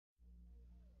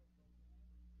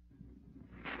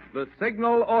The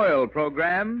Signal Oil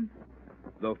program,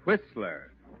 The Whistler.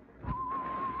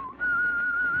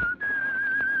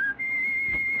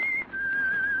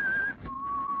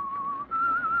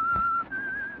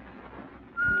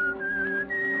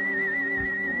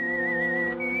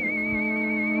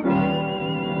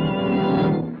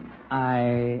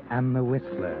 I am the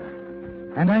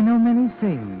Whistler, and I know many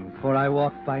things, for I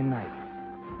walk by night.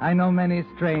 I know many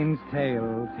strange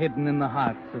tales hidden in the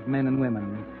hearts of men and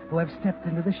women who have stepped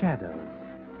into the shadows.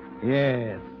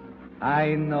 Yes,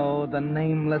 I know the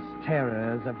nameless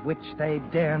terrors of which they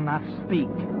dare not speak.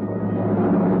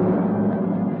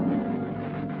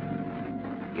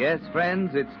 Yes,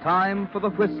 friends, it's time for The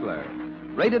Whistler,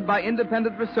 rated by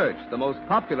independent research the most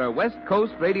popular West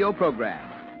Coast radio program.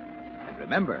 And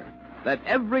remember, let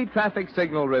every traffic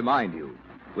signal remind you,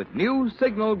 with new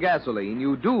Signal gasoline,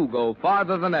 you do go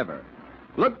farther than ever.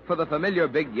 Look for the familiar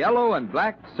big yellow and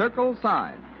black circle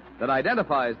sign that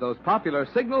identifies those popular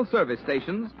Signal service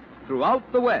stations throughout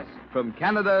the West, from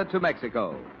Canada to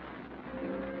Mexico.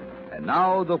 And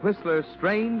now, the Whistler's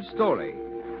strange story,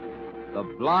 The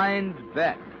Blind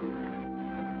Vet.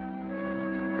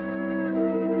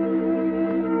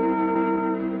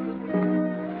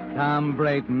 Tom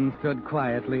Brayton stood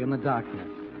quietly in the darkness,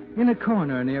 in a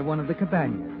corner near one of the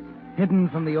cabanas, hidden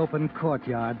from the open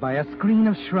courtyard by a screen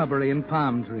of shrubbery and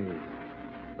palm trees.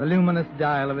 The luminous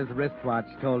dial of his wristwatch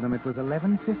told him it was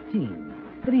 11:15,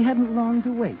 but he hadn't long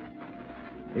to wait.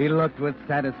 He looked with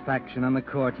satisfaction on the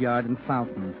courtyard and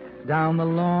fountain, down the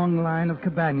long line of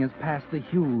cabanas past the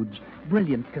huge,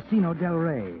 brilliant Casino del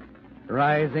Rey,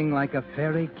 rising like a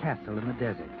fairy castle in the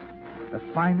desert. The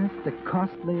finest, the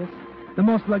costliest, the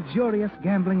most luxurious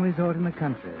gambling resort in the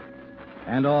country.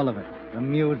 And all of it, the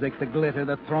music, the glitter,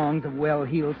 the throngs of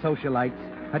well-heeled socialites,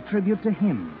 a tribute to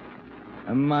him.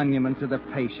 A monument to the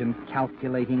patient,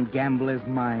 calculating gambler's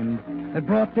mind that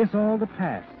brought this all to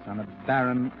pass on a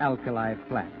barren alkali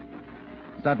flat.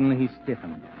 Suddenly he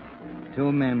stiffened.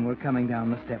 Two men were coming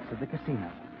down the steps of the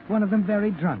casino, one of them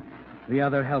very drunk, the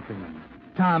other helping him.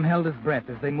 Tom held his breath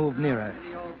as they moved nearer.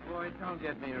 Hey, old boy, don't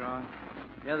get me wrong.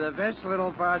 You're the best little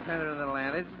bartender in the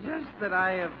land. It's just that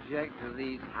I object to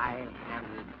these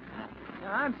high-handed...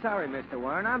 I'm sorry, Mr.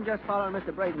 Warren. I'm just following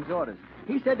Mr. Braden's orders.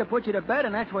 He said to put you to bed,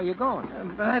 and that's where you're going.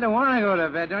 But I don't want to go to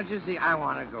bed. Don't you see? I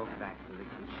want to go back to the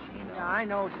casino. Yeah, I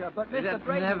know, sir, but Mr.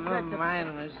 Braden... Never mind,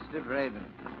 Mr. Braden.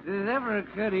 Did it ever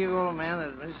occur to you, old man,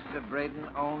 that Mr. Braden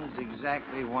owns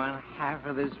exactly one half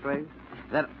of this place?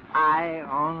 That I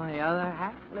own the other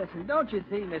half? Listen, don't you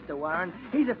see, Mr. Warren?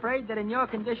 He's afraid that in your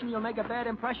condition you'll make a bad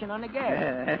impression on the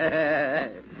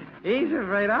guests. He's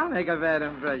afraid I'll make a bad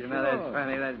impression. Now, Sure. that's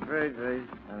funny. That's very, very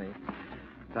funny.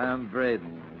 Tom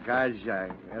Braden, card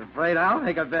shark. Afraid I'll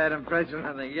make a bad impression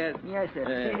on the guests. Yes,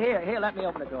 sir. Here, let me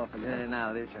open the door for you.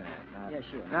 Now, this one. Yeah,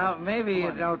 sure. Now, maybe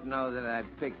you don't know that I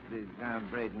picked Tom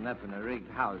Braden up in a rigged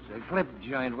house, a clip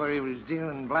joint where he was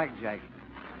dealing blackjack.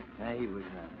 He was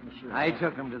not. Sure. I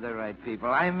took him to the right people.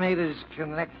 I made his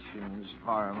connections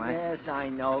for him. Yes, I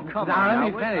know. Come now,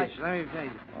 on. let me finish.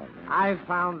 I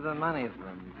found the money for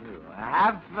him, too.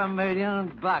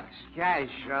 $500,000 cash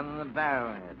on the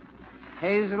barrelhead.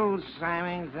 Hazel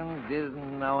Symington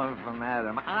didn't know him from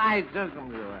Adam. I took him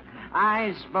to her.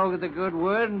 I spoke the good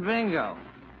word, and bingo.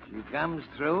 She comes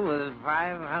through with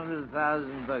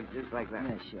 $500,000, just like that.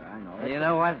 Yes, sure, I know. You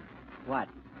know what? What?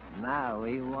 Now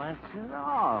he wants it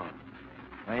all.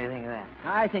 What do you think of that?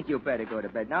 I think you better go to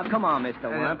bed. Now, come on, Mr.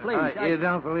 Warren, please. You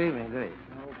don't believe me, do you?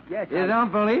 Oh, yes, You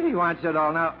don't believe he wants it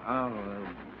all now? Oh, well,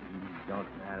 don't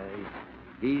matter.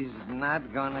 He's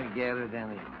not going to get it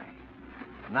anyway.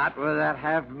 Not with that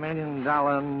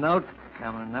 $500,000 note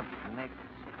coming up next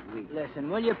week. Listen,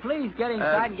 will you please get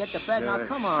inside and get to bed? Now,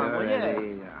 come on, will you?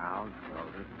 Eddie, I'll go.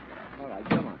 All right,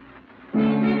 come on.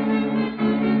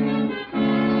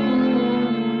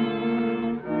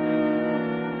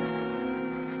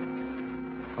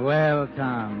 Well,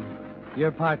 Tom,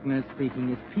 your partner speaking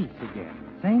his piece again.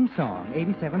 Same song,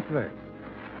 87th verse.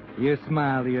 You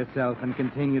smile to yourself and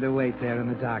continue to wait there in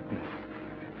the darkness.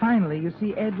 Finally, you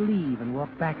see Ed leave and walk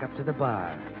back up to the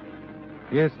bar.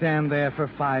 You stand there for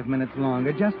 5 minutes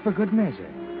longer, just for good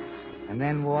measure, and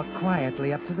then walk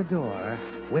quietly up to the door,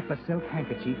 whip a silk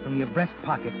handkerchief from your breast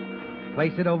pocket,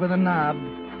 place it over the knob,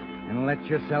 and let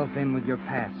yourself in with your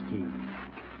pass key.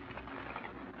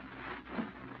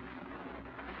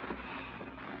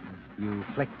 You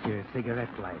flick your cigarette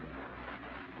lighter.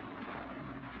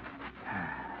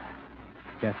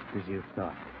 Just as you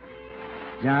thought.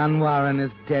 John Warren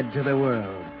is dead to the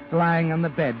world, lying on the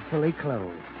bed fully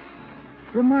clothed.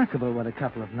 Remarkable what a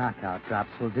couple of knockout drops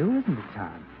will do, isn't it,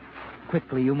 Tom?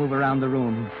 Quickly, you move around the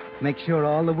room, Make sure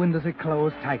all the windows are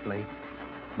closed tightly.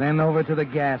 Then over to the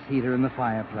gas heater in the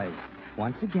fireplace.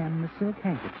 Once again, the silk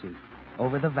handkerchief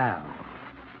over the valve.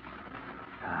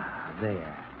 Ah,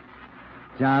 there.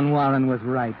 John Warren was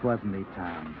right, wasn't he,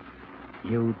 Tom?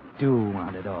 You do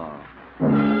want it all.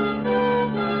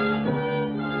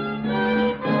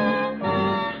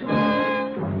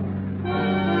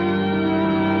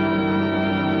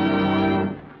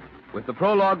 With the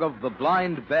prologue of The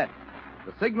Blind Bet,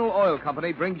 the Signal Oil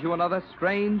Company brings you another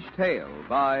strange tale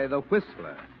by The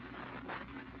Whistler.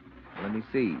 Let me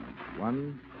see.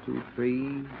 1, 2,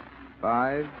 3,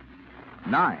 5,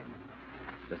 9.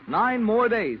 Just 9 more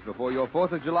days before your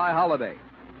 4th of July holiday.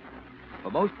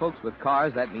 For most folks with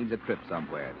cars, that means a trip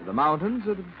somewhere, to the mountains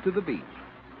or to the beach.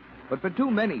 But for too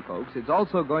many folks, it's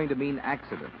also going to mean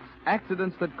accidents.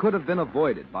 Accidents that could have been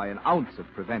avoided by an ounce of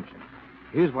prevention.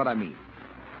 Here's what I mean.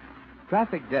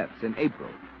 Traffic deaths in April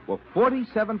were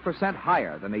 47%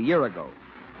 higher than a year ago.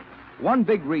 One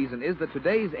big reason is that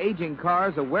today's aging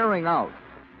cars are wearing out.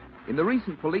 In the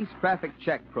recent police traffic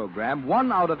check program,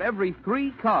 1 out of every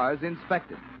 3 cars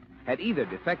inspected had either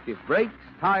defective brakes,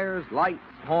 tires, lights,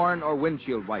 horn, or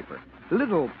windshield wiper.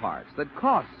 Little parts that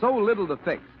cost so little to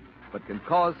fix, but can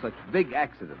cause such big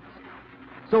accidents.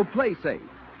 So play safe.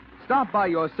 Stop by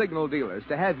your Signal dealers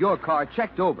to have your car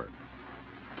checked over.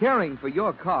 Caring for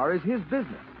your car is his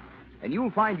business, and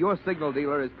you'll find your Signal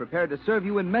dealer is prepared to serve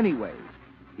you in many ways.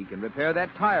 He can repair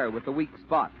that tire with the weak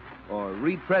spot, or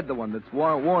retread the one that's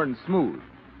worn smooth.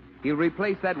 He'll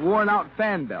replace that worn-out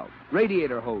fan belt,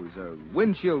 radiator hose, or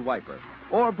windshield wiper,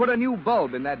 or put a new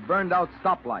bulb in that burned-out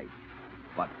stoplight.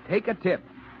 But take a tip.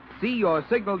 See your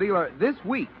Signal dealer this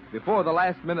week before the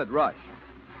last-minute rush.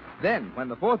 Then, when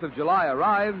the 4th of July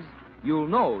arrives, you'll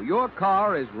know your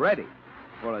car is ready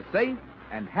for a safe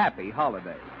and happy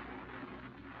holiday.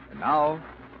 And now,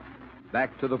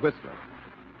 back to the Whistler.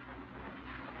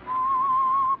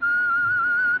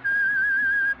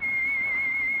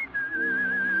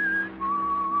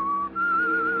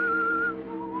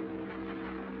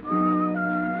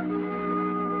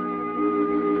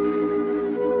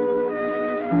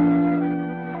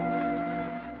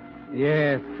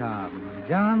 Yes, Tom.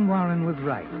 John Warren was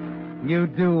right. You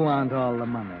do want all the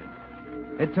money.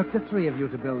 It took the 3 of you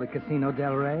to build the Casino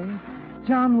Del Rey.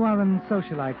 John Warren's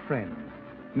socialite friends,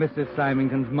 Mr.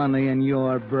 Symington's money, and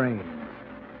your brains.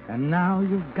 And now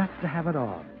you've got to have it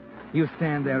all. You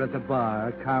stand there at the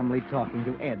bar, calmly talking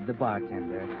to Ed, the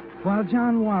bartender, while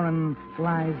John Warren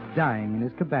lies dying in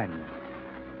his cabana.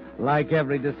 Like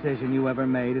every decision you ever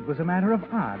made, it was a matter of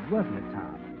odds, wasn't it,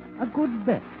 Tom? A good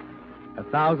bet.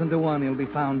 1,000 to 1 he'll be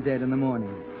found dead in the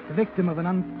morning, the victim of an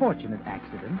unfortunate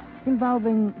accident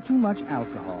involving too much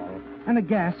alcohol and a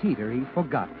gas heater he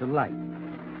forgot to light.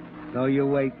 So you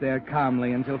wait there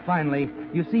calmly until finally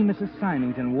you see Mrs.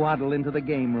 Symington waddle into the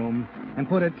game room and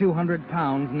put her 200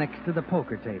 pounds next to the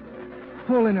poker table,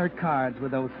 pull in her cards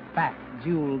with those fat,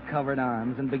 jewel-covered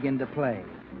arms and begin to play.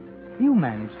 You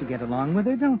manage to get along with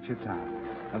her, don't you, Tom?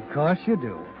 Of course you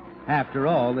do. After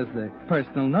all, there's the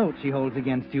personal note she holds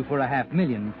against you for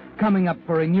 $500,000 coming up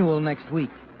for renewal next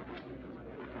week.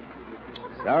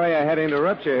 Sorry I had to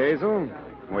interrupt you, Hazel.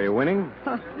 Were you winning?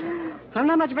 I'm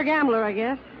not much of a gambler, I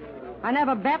guess. I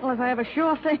never bet unless I have a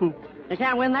sure thing. You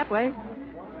can't win that way.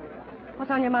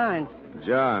 What's on your mind?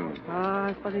 John. Oh,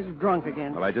 I suppose he's drunk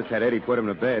again. Well, I just had Eddie put him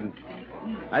to bed.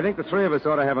 I think the 3 of us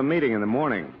ought to have a meeting in the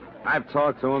morning. I've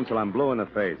talked to him till I'm blue in the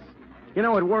face. You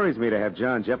know, it worries me to have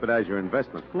John jeopardize your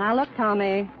investment. Now, look,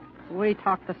 Tommy, we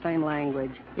talk the same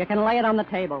language. You can lay it on the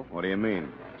table. What do you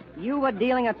mean? You were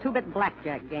dealing a 2-bit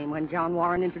blackjack game when John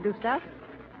Warren introduced us.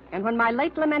 And when my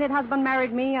late lamented husband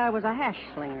married me, I was a hash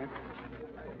slinger.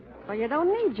 So you don't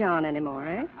need John anymore,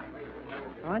 eh?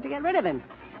 Why don't you get rid of him?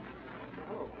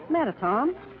 What's the matter,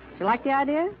 Tom? Do you like the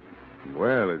idea?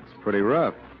 Well, it's pretty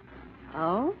rough.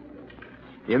 Oh?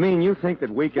 You mean you think that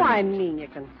we can... Why, I mean you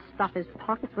can stuff his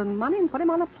pockets with money and put him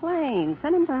on a plane.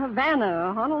 Send him to Havana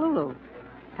or Honolulu.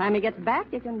 Time he gets back,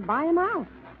 you can buy him out.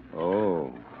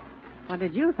 Oh. What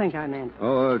did you think I meant?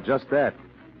 Oh, just that.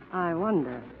 I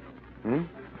wonder. Hmm?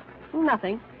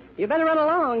 Nothing. You better run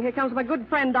along. Here comes my good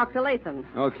friend, Dr. Latham.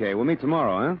 Okay, we'll meet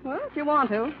tomorrow, huh? Well, if you want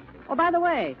to. Oh, by the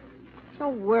way,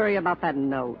 don't worry about that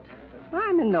note.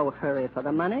 I'm in no hurry for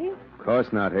the money. Of course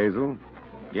not, Hazel.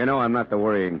 You know I'm not the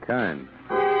worrying kind.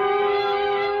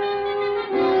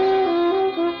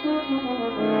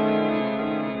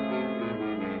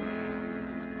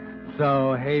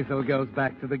 So Hazel goes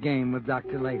back to the game with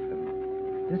Dr. Latham.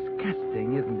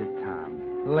 Disgusting, isn't it, Tom?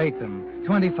 Latham,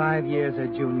 25 years her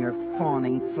junior,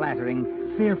 fawning,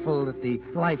 flattering, fearful that the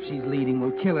life she's leading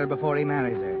will kill her before he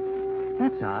marries her.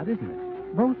 That's odd, isn't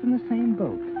it? Both in the same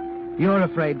boat. You're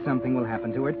afraid something will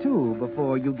happen to her, too,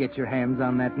 before you get your hands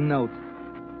on that note.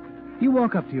 You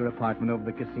walk up to your apartment over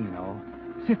the casino,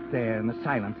 sit there in the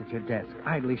silence at your desk,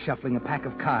 idly shuffling a pack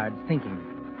of cards, thinking.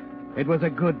 It was a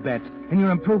good bet, and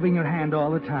you're improving your hand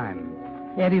all the time.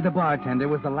 Eddie, the bartender,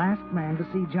 was the last man to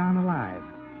see John alive.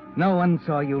 No one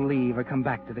saw you leave or come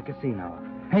back to the casino.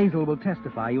 Hazel will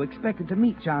testify you expected to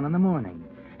meet John in the morning.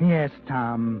 Yes,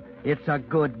 Tom, it's a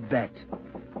good bet.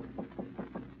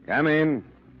 Come in.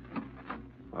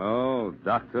 Oh,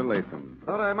 Dr. Latham.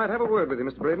 Thought I might have a word with you,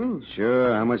 Mr. Braden.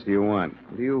 Sure, how much do you want?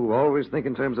 Do you always think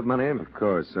in terms of money? Of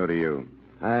course, so do you.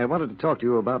 I wanted to talk to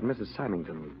you about Mrs.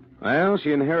 Symington. Well,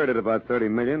 she inherited about $30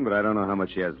 million, but I don't know how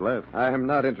much she has left. I am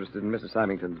not interested in Mrs.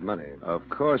 Symington's money. Of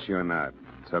course you're not.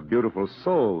 It's her beautiful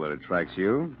soul that attracts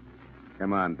you.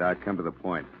 Come on, Doc, come to the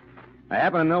point. I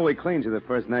happen to know we cleaned you the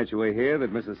first night you were here,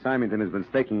 that Mrs. Symington has been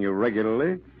staking you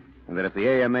regularly, and that if the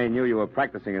AMA knew you were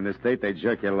practicing in this state, they'd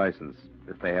jerk your license,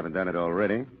 if they haven't done it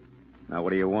already. Now,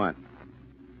 what do you want?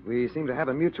 We seem to have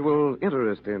a mutual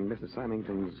interest in Mrs.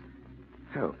 Symington's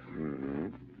health. Mm-hmm.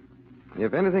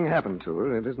 If anything happened to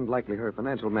her, it isn't likely her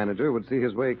financial manager would see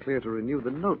his way clear to renew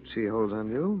the note she holds on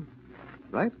you.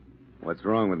 Right? What's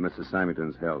wrong with Mrs.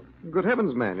 Symington's health? Good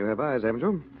heavens, man, you have eyes, haven't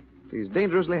you? She's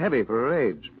dangerously heavy for her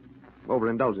age.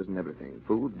 Overindulges in everything.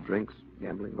 Food, drinks,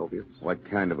 gambling, opiates. What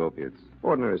kind of opiates?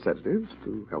 Ordinary sedatives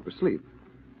to help her sleep.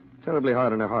 Terribly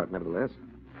hard on her heart, nevertheless.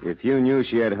 If you knew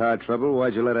she had heart trouble,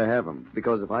 why'd you let her have them?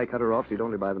 Because if I cut her off, she'd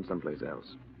only buy them someplace else.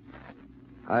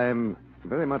 I'm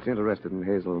very much interested in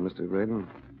Hazel, Mr. Braden.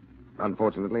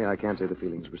 Unfortunately, I can't say the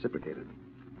feeling's reciprocated.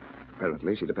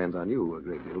 Apparently, she depends on you a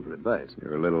great deal for advice.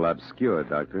 You're a little obscure,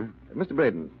 Doctor. Mr.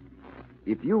 Braden,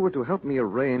 if you were to help me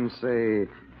arrange, say,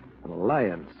 an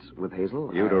alliance with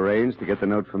Hazel... You'd arrange to get the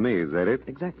note for me, is that it?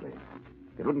 Exactly.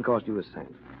 It wouldn't cost you a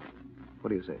cent. What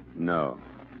do you say? No.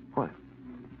 Why?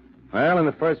 Well, in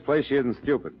the first place, she isn't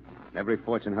stupid. Every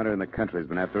fortune hunter in the country has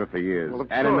been after her for years. Well,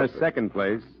 of and in the course. second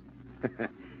place,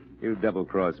 you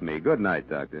double-crossed me. Good night,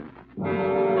 Doctor.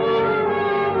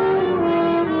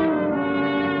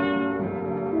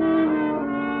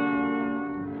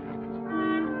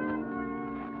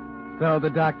 So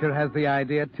the doctor has the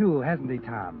idea, too, hasn't he,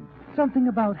 Tom? Something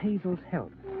about Hazel's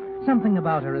health. Something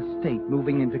about her estate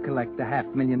moving in to collect the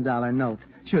 $500,000 note,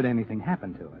 should anything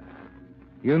happen to her.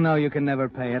 You know you can never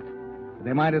pay it.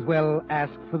 They might as well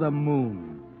ask for the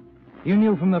moon. You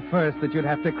knew from the first that you'd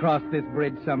have to cross this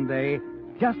bridge someday,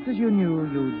 just as you knew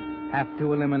you'd have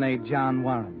to eliminate John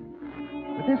Warren.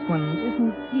 But this one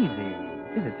isn't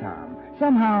easy, is it, Tom?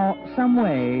 Somehow, some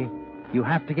way, you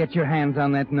have to get your hands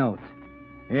on that note.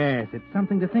 Yes, it's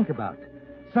something to think about.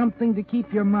 Something to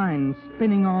keep your mind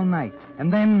spinning all night.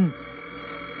 And then...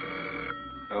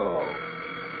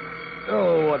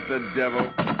 Oh, what the devil.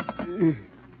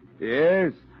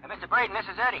 Yes? Mr. Braden, this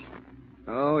is Eddie.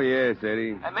 Oh, yes,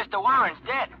 Eddie. Mr. Warren's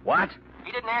dead. What?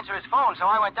 He didn't answer his phone, so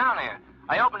I went down there.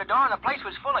 I opened the door, and the place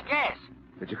was full of gas.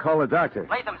 Did you call the doctor?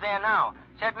 Latham's there now.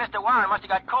 Said Mr. Warren must have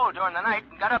got cold during the night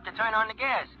and got up to turn on the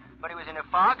gas. But he was in a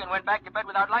fog and went back to bed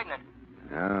without lighting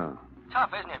it. Oh.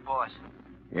 Tough, isn't it, boss?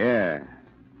 Yeah.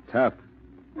 Tough.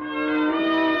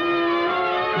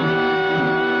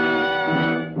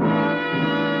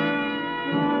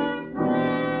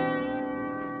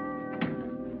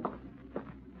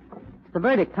 The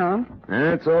verdict, Tom.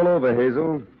 It's all over,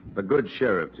 Hazel. The good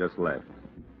sheriff just left.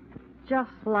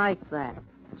 Just like that.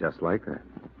 Just like that.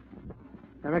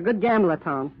 You're a good gambler,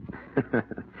 Tom.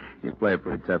 You play a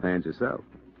pretty tough hand yourself.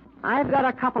 I've got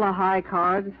a couple of high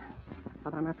cards,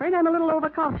 but I'm afraid I'm a little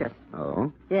overcautious.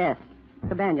 Oh? Yes,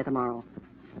 Cabana tomorrow.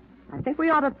 I think we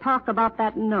ought to talk about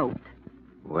that note.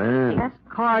 Well, The last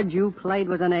card you played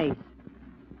was an ace.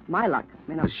 My luck,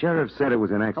 you know. the sheriff said it was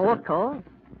an Oh, accident. of course.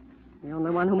 The only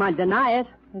one who might deny it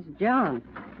is John.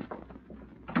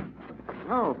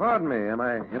 Oh, pardon me. Am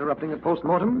I interrupting a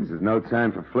post-mortem? This is no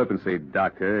time for flippancy,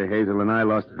 Doctor. Hazel and I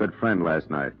lost a good friend last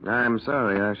night. I'm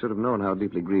sorry. I should have known how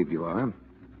deeply grieved you are.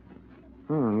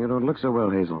 You don't look so well,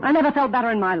 Hazel. I never felt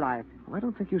better in my life. I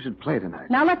don't think you should play tonight.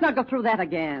 Now, let's not go through that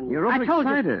again. You're I told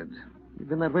you. overexcited. You've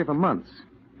been that way for months.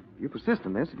 If you persist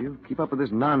in this, if you keep up with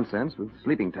this nonsense with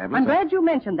sleeping tablets... I'm glad you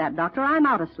mentioned that, Doctor. I'm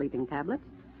out of sleeping tablets.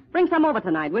 Bring some over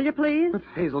tonight, will you, please? But,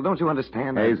 Hazel, don't you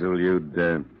understand? Hazel, you'd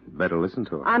better listen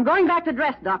to her. I'm going back to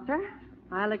dress, Doctor.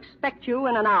 I'll expect you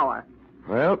in an hour.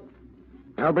 Well,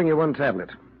 I'll bring you one tablet.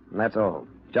 And that's all.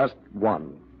 Just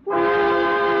one.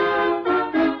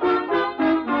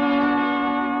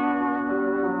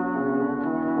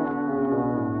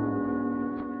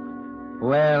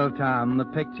 Well, Tom, the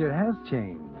picture has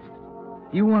changed.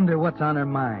 You wonder what's on her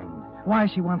mind, why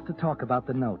she wants to talk about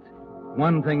the note.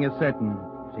 One thing is certain.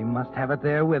 She must have it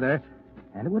there with her,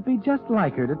 and it would be just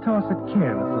like her to toss it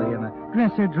carelessly in a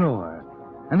dresser drawer.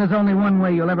 And there's only one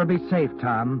way you'll ever be safe,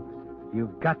 Tom.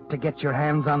 You've got to get your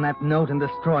hands on that note and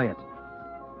destroy it.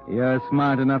 You're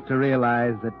smart enough to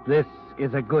realize that this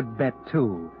is a good bet,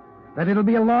 too. That it'll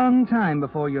be a long time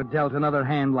before you're dealt another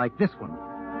hand like this one.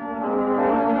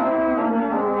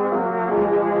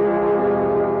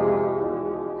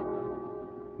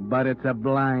 But it's a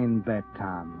blind bet,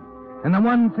 Tom. And the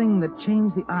one thing that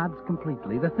changed the odds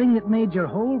completely, the thing that made your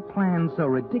whole plan so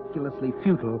ridiculously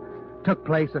futile, took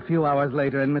place a few hours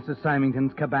later in Mrs.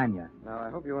 Symington's cabana. Now, I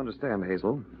hope you understand,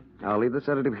 Hazel. I'll leave the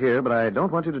sedative here, but I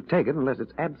don't want you to take it unless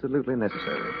it's absolutely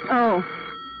necessary. Oh,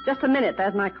 just a minute.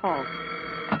 There's my call.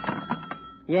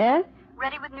 Yes?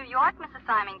 Ready with New York, Mrs.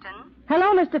 Symington?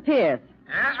 Hello, Mr. Pierce.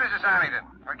 Yes, Mrs. Symington.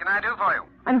 What can I do for you?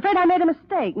 I'm afraid I made a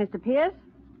mistake, Mr. Pierce.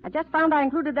 I just found I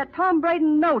included that Tom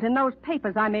Braden note in those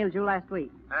papers I mailed you last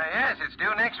week. Yes, it's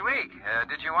due next week.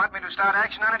 Did you want me to start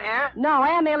action on it here? No,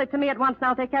 mail it to me at once, and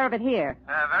I'll take care of it here.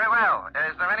 Very well.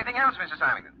 Is there anything else, Mrs.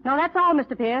 Symington? No, that's all,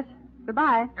 Mr. Pierce.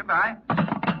 Goodbye. Goodbye.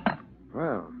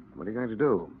 Well, what are you going to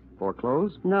do?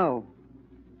 Foreclose? No.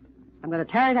 I'm going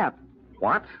to tear it up.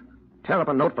 What? Tear up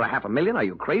a note for $500,000? Are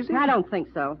you crazy? I don't think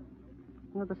so.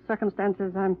 Under the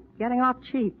circumstances, I'm getting off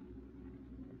cheap.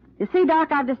 You see,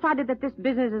 Doc, I've decided that this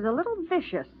business is a little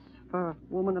vicious for a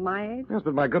woman of my age. Yes,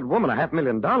 but my good woman,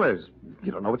 $500,000.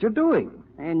 You don't know what you're doing.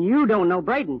 And you don't know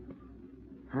Braden.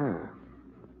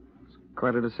 It's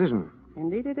quite a decision.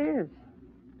 Indeed it is.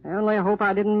 I only hope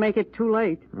I didn't make it too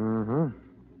late. Mm-hmm.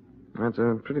 That's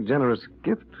a pretty generous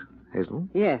gift, Hazel.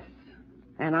 Yes.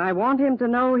 And I want him to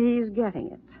know he's getting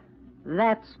it.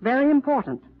 That's very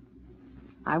important.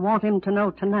 I want him to know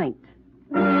tonight.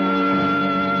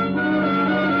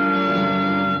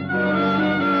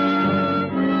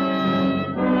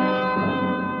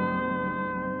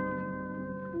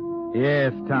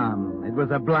 Yes, Tom, it was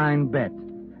a blind bet.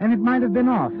 And it might have been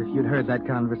off if you'd heard that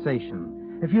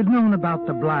conversation, if you'd known about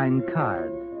the blind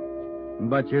cards.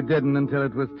 But you didn't until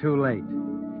it was too late.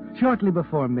 Shortly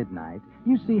before midnight,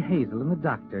 you see Hazel and the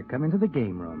doctor come into the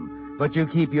game room, but you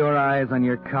keep your eyes on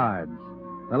your cards.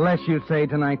 The less you say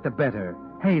tonight, the better.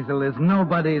 Hazel is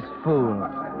nobody's fool.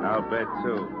 I'll bet,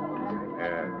 too.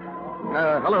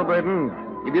 Hello, Braden.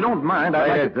 If you don't mind, I'd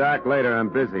Later, like to... Doc, later. I'm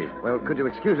busy. Well, could you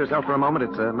excuse yourself for a moment?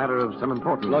 It's a matter of some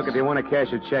importance. Look, if you want to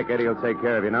cash a check, Eddie will take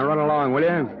care of you. Now run along, will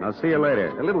you? I'll see you later.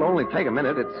 It'll only take a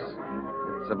minute.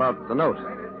 It's about the note.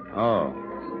 Oh.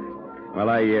 Well,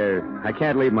 I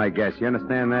can't leave my guess. You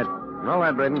understand that? All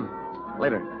right, Braden.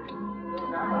 Later.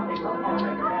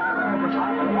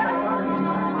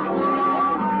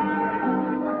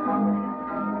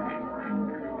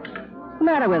 What's the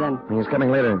matter with him? He's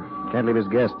coming later. Can't leave his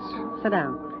guests. Sit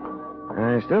down.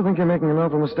 I still think you're making an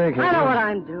awful mistake, Hazel. I know what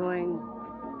I'm doing.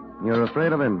 You're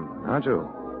afraid of him, aren't you?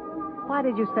 Why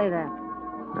did you say that?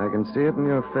 I can see it in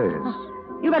your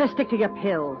face. You better stick to your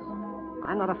pills.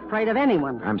 I'm not afraid of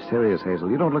anyone. I'm serious, Hazel.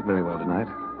 You don't look very well tonight.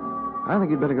 I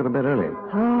think you'd better go to bed early.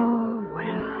 Oh,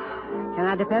 well. Can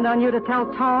I depend on you to tell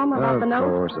Tom about the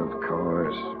note? Of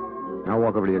course. I'll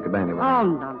walk over to your cabana with Oh,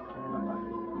 you. nonsense.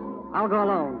 I'll go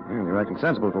alone. Well, you're acting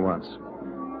sensible for once.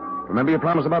 Remember your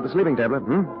promise about the sleeping tablet,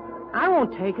 I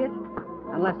won't take it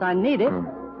unless I need it.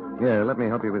 Here, let me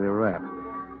help you with your wrap.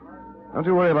 Don't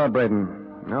you worry about Braden.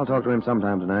 I'll talk to him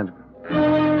sometime tonight.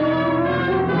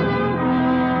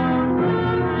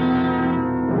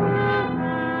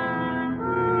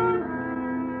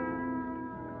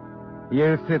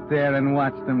 You sit there and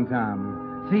watch them,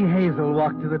 Tom. See Hazel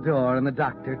walk to the door and the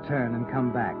doctor turn and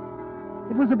come back.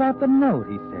 It was about the note,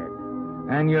 he said.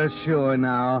 And you're sure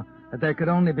now that there could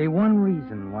only be one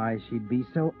reason why she'd be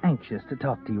so anxious to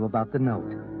talk to you about the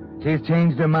note. She's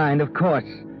changed her mind, of course.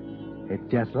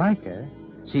 It's just like her.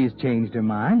 She's changed her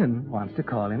mind and wants to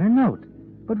call in her note.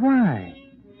 But why?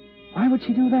 Why would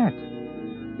she do that?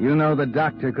 You know the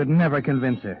doctor could never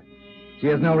convince her. She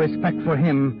has no respect for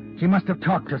him. She must have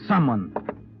talked to someone.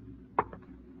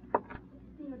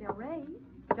 Del Rey,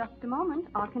 just a moment.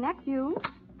 I'll connect you.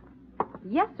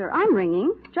 Yes, sir, I'm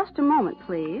ringing. Just a moment,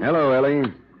 please. Hello,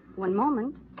 Ellie. One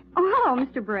moment. Oh, hello,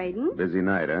 Mr. Braden. Busy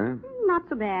night, huh? Not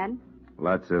so bad.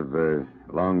 Lots of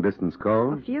long-distance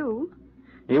calls? A few.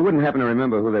 You wouldn't happen to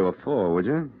remember who they were for, would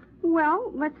you?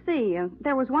 Well, let's see.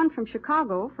 There was one from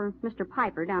Chicago for Mr.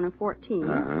 Piper down in 14.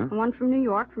 Uh-huh. One from New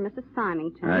York for Mrs.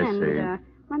 Symington. I and, see.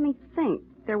 Let me think.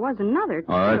 There was another, too.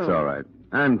 Oh, that's all right.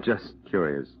 I'm just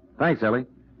curious. Thanks, Ellie.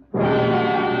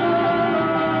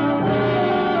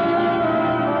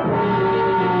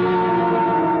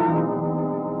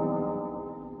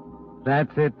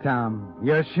 That's it, Tom.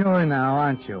 You're sure now,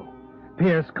 aren't you?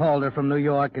 Pierce called her from New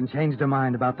York and changed her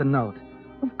mind about the note.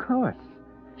 Of course.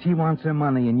 She wants her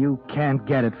money, and you can't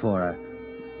get it for her.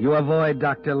 You avoid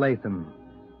Dr. Latham.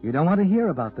 You don't want to hear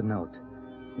about the note.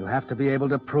 You have to be able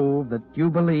to prove that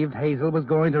you believed Hazel was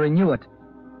going to renew it,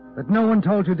 that no one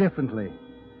told you differently,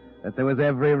 that there was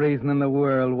every reason in the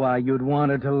world why you'd want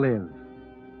her to live.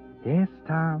 Yes,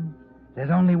 Tom,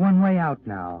 there's only one way out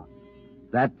now.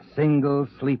 That single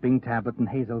sleeping tablet in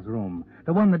Hazel's room,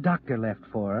 the one the doctor left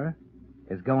for her,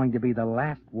 is going to be the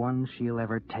last one she'll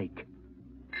ever take.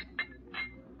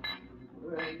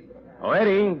 Oh,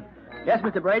 Eddie. Yes,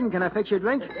 Mr. Braden, can I fix your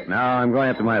drink? No, I'm going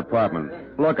up to my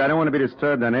apartment. Look, I don't want to be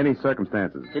disturbed under any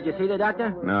circumstances. Did you see the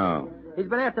doctor? No. He's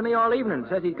been after me all evening.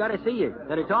 Says he's got to see you.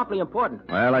 That it's awfully important.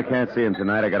 Well, I can't see him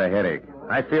tonight. I got a headache.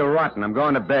 I feel rotten. I'm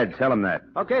going to bed. Tell him that.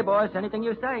 Okay, boss. Anything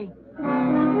you say.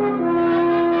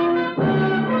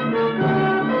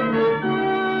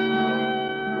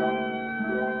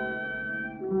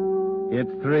 It's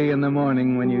 3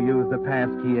 a.m. when you use the pass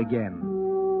key again.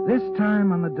 This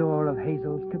time on the door of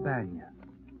Hazel's cabana.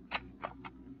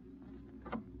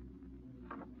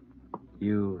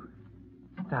 You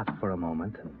stop for a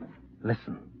moment and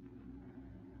listen.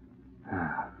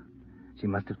 She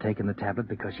must have taken the tablet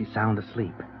because she's sound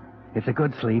asleep. It's a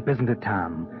good sleep, isn't it,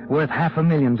 Tom? Worth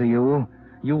 $500,000 to you.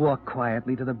 You walk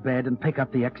quietly to the bed and pick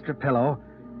up the extra pillow,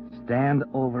 stand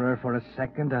over her for a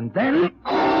second, and then...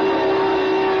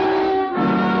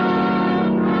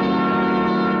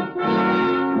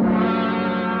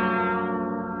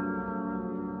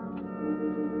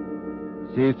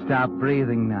 She's stopped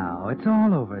breathing now. It's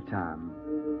all over, Tom.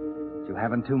 You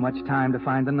haven't too much time to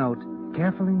find the note.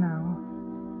 Carefully now.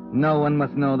 No one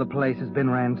must know the place has been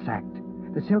ransacked.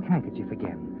 The silk handkerchief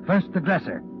again. First, the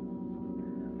dresser.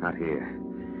 Not here.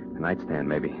 A nightstand,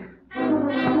 maybe.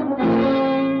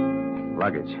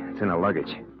 Luggage. It's in a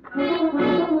luggage.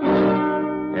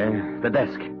 Yeah, the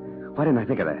desk. Why didn't I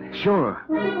think of that? Sure.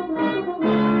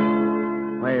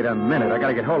 Wait a minute. I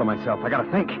gotta get hold of myself. I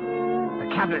gotta think. The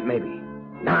cabinet, maybe.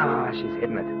 No, she's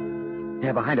hidden it.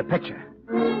 Yeah, behind a picture.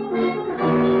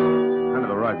 Under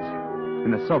the rugs.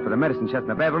 In the sofa, the medicine chest in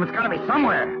the bedroom. It's gotta be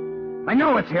somewhere. I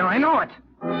know it's here. I know it.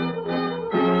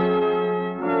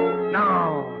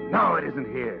 No, it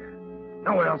isn't here.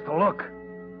 Nowhere else to look.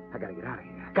 I gotta get out of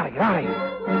here. Gotta get out of here.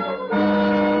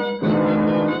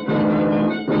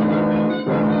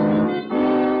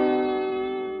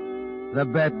 The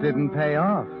bet didn't pay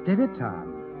off, did it, Tom?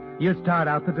 You start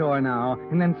out the door now,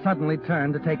 and then suddenly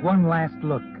turn to take one last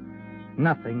look.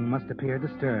 Nothing must appear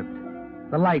disturbed.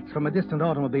 The lights from a distant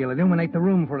automobile illuminate the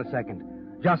room for a second,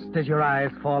 just as your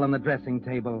eyes fall on the dressing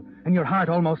table, and your heart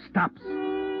almost stops.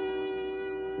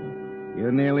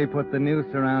 You nearly put the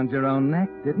noose around your own neck,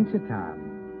 didn't you, Tom?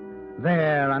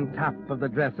 There, on top of the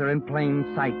dresser in plain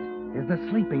sight, is the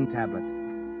sleeping tablet.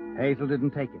 Hazel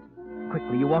didn't take it.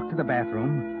 Quickly, you walk to the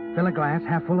bathroom, fill a glass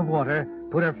half full of water,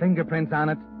 put her fingerprints on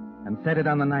it, and set it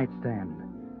on the nightstand.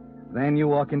 Then you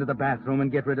walk into the bathroom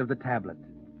and get rid of the tablet.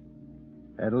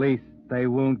 At least they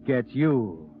won't get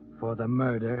you for the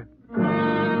murder.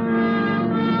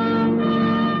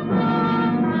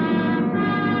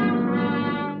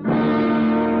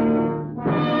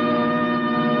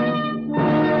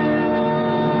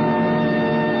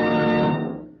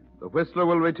 The Whistler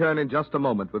will return in just a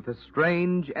moment with the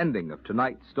strange ending of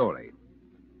tonight's story.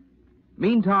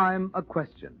 Meantime, a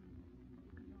question.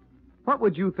 What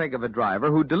would you think of a driver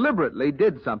who deliberately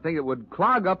did something that would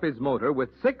clog up his motor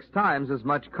with 6 times as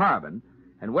much carbon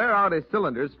and wear out his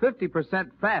cylinders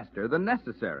 50% faster than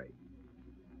necessary?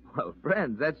 Well,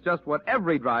 friends, that's just what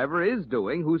every driver is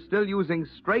doing who's still using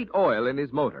straight oil in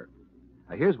his motor.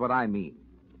 Now, here's what I mean.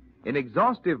 In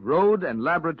exhaustive road and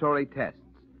laboratory tests,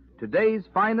 today's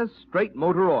finest straight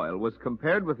motor oil was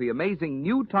compared with the amazing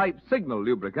new type Signal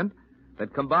lubricant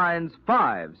that combines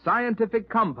 5 scientific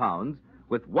compounds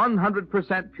with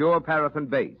 100% pure paraffin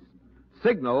base.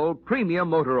 Signal Premium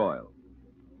Motor Oil.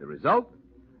 The result?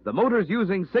 The motors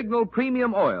using Signal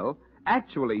Premium Oil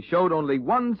actually showed only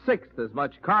 1/6 as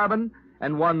much carbon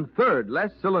and 1/3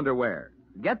 less cylinder wear.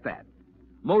 Get that?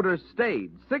 Motors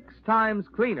stayed 6 times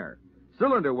cleaner.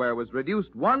 Cylinder wear was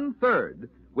reduced 1/3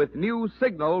 with new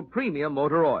Signal Premium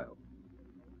Motor Oil.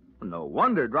 No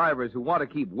wonder drivers who want to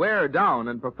keep wear down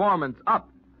and performance up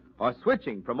are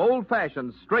switching from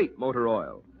old-fashioned straight motor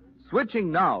oil.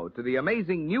 Switching now to the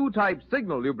amazing new type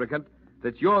Signal lubricant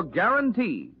that's your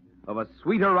guarantee of a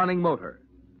sweeter running motor.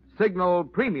 Signal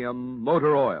Premium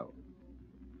Motor Oil.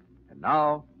 And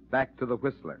now, back to the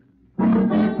Whistler.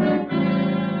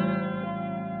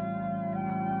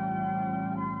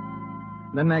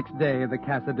 The next day, the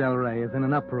Casa del Rey is in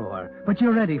an uproar. But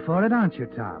you're ready for it, aren't you,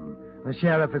 Tom? The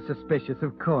sheriff is suspicious,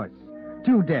 of course.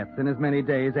 2 deaths in as many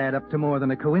days add up to more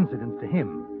than a coincidence to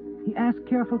him. He asks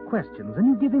careful questions, and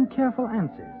you give him careful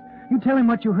answers. You tell him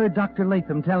what you heard Dr.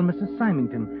 Latham tell Mrs.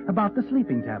 Symington about the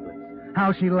sleeping tablets,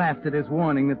 how she laughed at his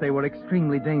warning that they were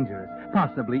extremely dangerous,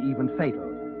 possibly even fatal.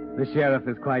 The sheriff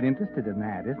is quite interested in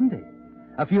that, isn't he?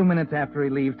 A few minutes after he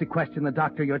leaves to question the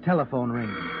doctor, your telephone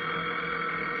rings.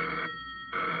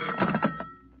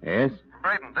 Yes?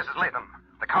 Braden, this is Latham.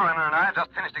 The coroner and I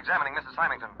just finished examining Mrs.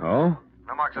 Symington. Oh?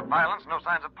 No marks of violence, no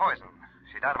signs of poison.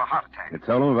 She died of a heart attack. You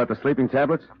told him about the sleeping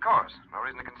tablets? Of course. No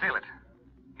reason to conceal it.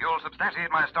 You'll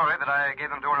substantiate my story that I gave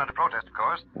them to her under protest, of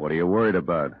course. What are you worried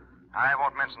about? I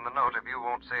won't mention the note if you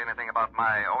won't say anything about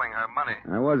my owing her money.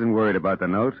 I wasn't worried about the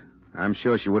note. I'm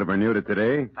sure she would have renewed it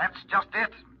today. That's just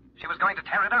it. She was going to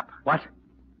tear it up. What?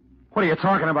 What are you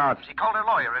talking about? She called her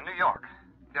lawyer in New York.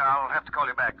 Yeah, I'll have to call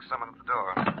you back. Someone at the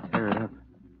door. Tear it up.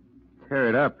 Tear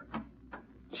it up.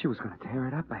 She was going to tear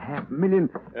it up $500,000.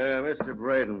 Mr.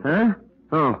 Braden. Huh?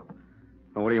 Oh.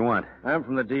 Well, what do you want? I'm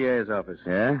from the DA's office.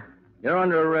 Yeah? You're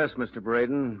under arrest, Mr.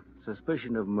 Braden.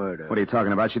 Suspicion of murder. What are you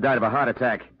talking about? She died of a heart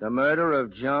attack. The murder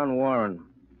of John Warren.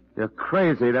 You're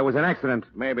crazy. That was an accident.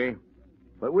 Maybe.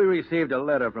 But we received a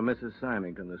letter from Mrs.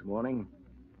 Symington this morning.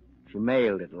 She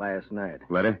mailed it last night.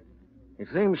 Letter? It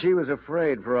seems she was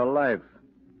afraid for her life.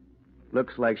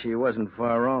 Looks like she wasn't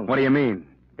far wrong. What do you mean?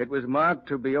 It was marked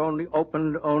to be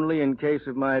opened only in case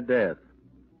of my death.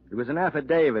 It was an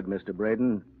affidavit, Mr.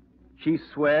 Braden. She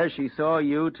swears she saw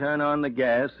you turn on the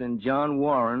gas in John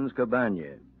Warren's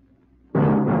cabana.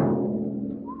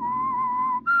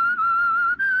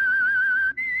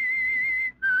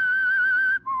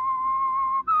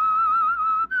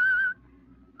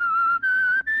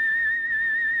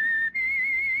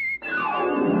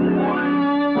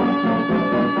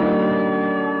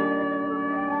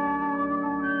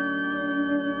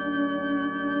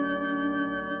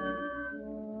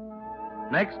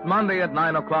 Next Monday at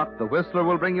 9 o'clock, The Whistler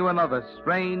will bring you another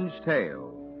strange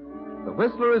tale. The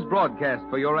Whistler is broadcast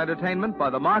for your entertainment by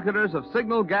the marketers of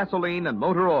Signal gasoline and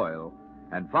motor oil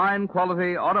and fine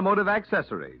quality automotive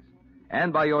accessories,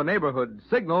 and by your neighborhood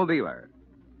Signal dealer.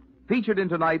 Featured in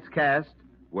tonight's cast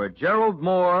were Gerald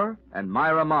Moore and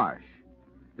Myra Marsh.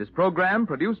 This program,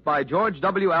 produced by George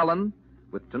W. Allen,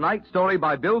 with tonight's story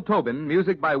by Bill Tobin,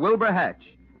 music by Wilbur Hatch,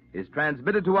 is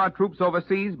transmitted to our troops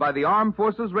overseas by the Armed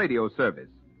Forces Radio Service.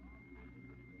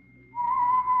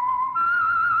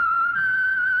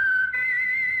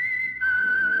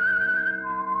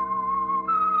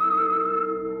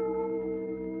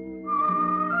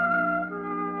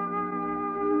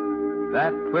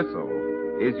 That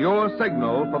whistle is your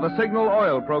signal for the Signal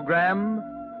Oil program,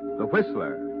 The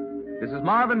Whistler. This is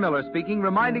Marvin Miller speaking,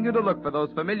 reminding you to look for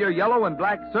those familiar yellow and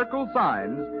black circle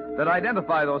signs that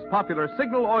identify those popular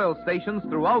Signal Oil stations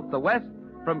throughout the West,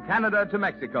 from Canada to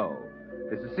Mexico.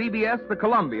 This is CBS, the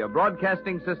Columbia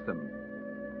Broadcasting System.